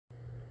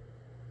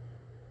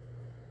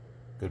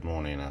Good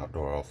morning,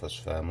 Outdoor Office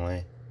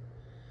family.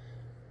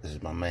 This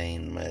is my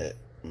main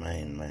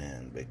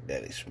man, Big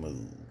Daddy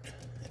Smooth,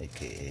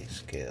 aka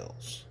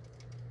Scales.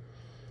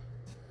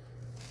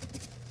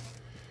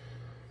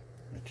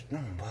 What you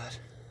doing, bud?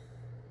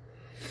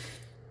 You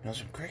want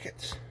some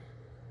crickets?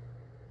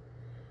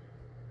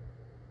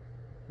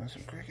 You want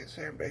some crickets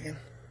there, Biggin?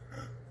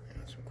 Huh? You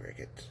want some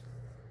crickets?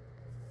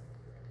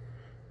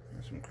 You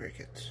want some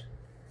crickets?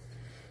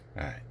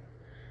 Alright.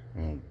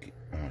 I'm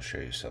going to show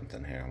you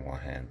something here. I'm going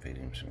to hand feed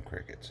him some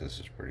crickets. This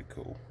is pretty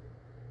cool.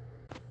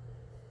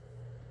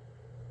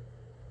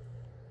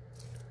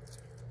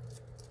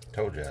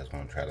 Told you I was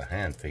going to try to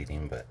hand feed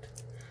him, but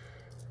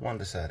one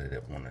decided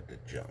it wanted to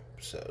jump,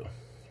 so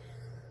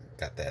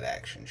got that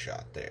action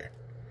shot there.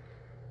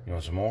 You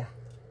want some more?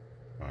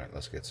 Alright,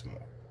 let's get some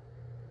more.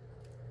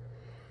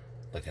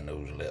 Licking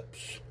those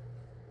lips.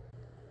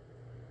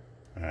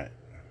 Alright,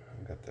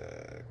 I got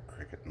the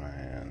cricket in my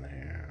hand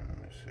here. Let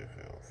me see if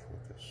it'll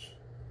focus.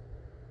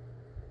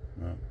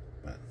 No,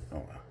 but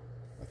oh well.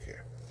 Look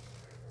here.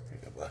 Here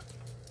you go, bud.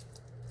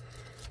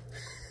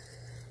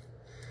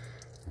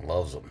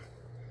 Loves them.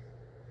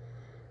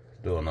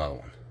 Do another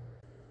one.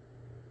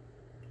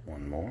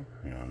 One more.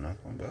 You want another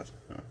one, bud?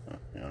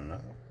 You want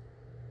another one?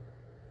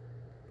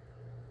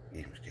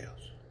 Eat him,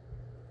 Scales.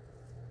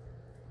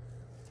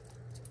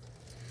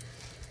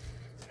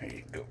 There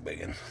you go,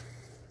 Biggin.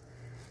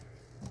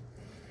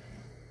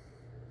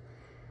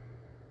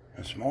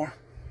 And some more?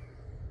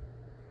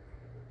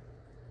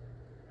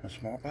 And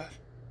some more, bud?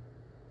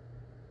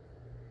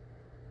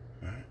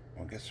 Alright,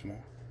 we'll get some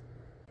more.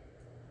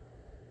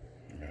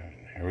 Alright,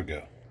 here we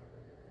go.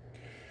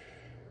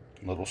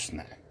 Little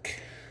snack.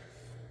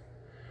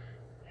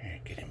 Here,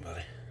 get him,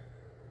 buddy.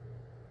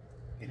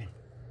 Get him.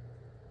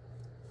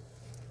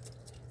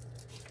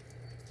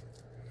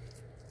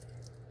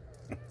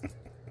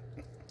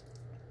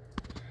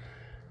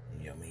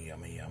 Yummy,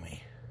 yummy,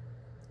 yummy.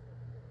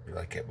 You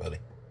like it, buddy?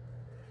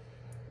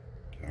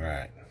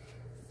 Alright.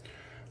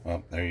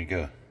 Well, there you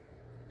go.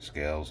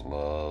 Scales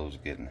loves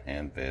getting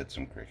hand-fed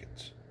some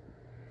crickets.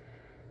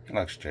 He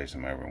likes to chase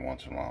them every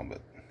once in a while, but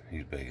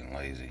he's big and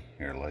lazy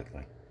here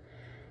lately.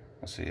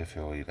 Let's see if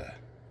he'll eat a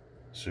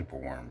super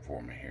worm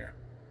for me here.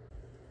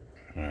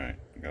 Alright,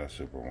 got a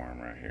super worm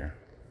right here.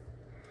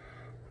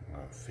 I'm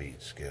going to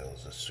feed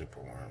Scales a super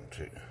worm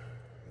too.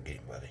 Get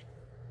him, buddy.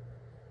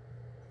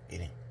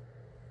 Get him.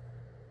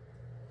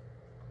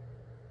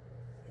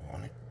 You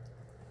want it?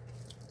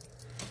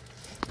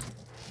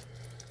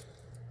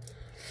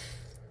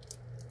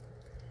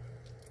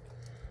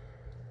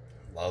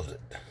 Loves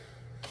it.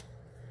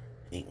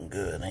 Eating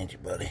good, ain't you,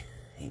 buddy?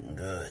 Eating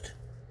good.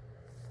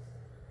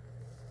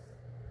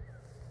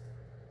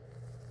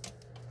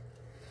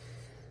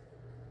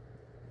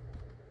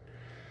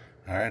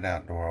 Alright,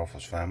 Outdoor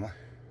Office family.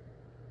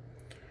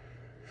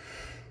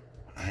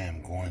 I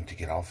am going to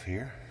get off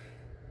here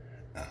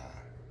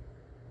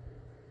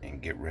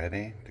and get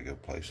ready to go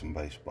play some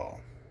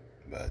baseball.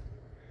 But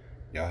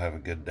y'all have a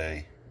good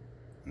day.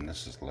 And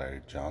this is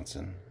Larry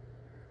Johnson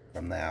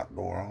from the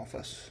Outdoor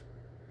Office.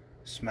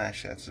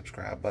 Smash that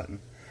subscribe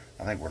button.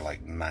 I think we're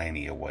like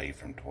 90 away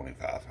from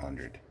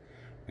 2,500.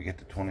 We get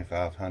to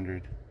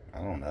 2,500, I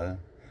don't know,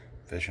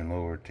 fishing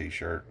lure,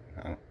 t-shirt.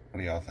 What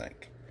do y'all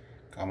think?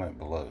 Comment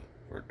below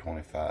for a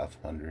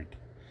 2,500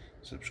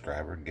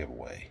 subscriber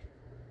giveaway.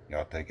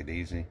 Y'all take it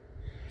easy,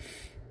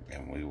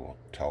 and we will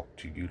talk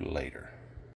to you later.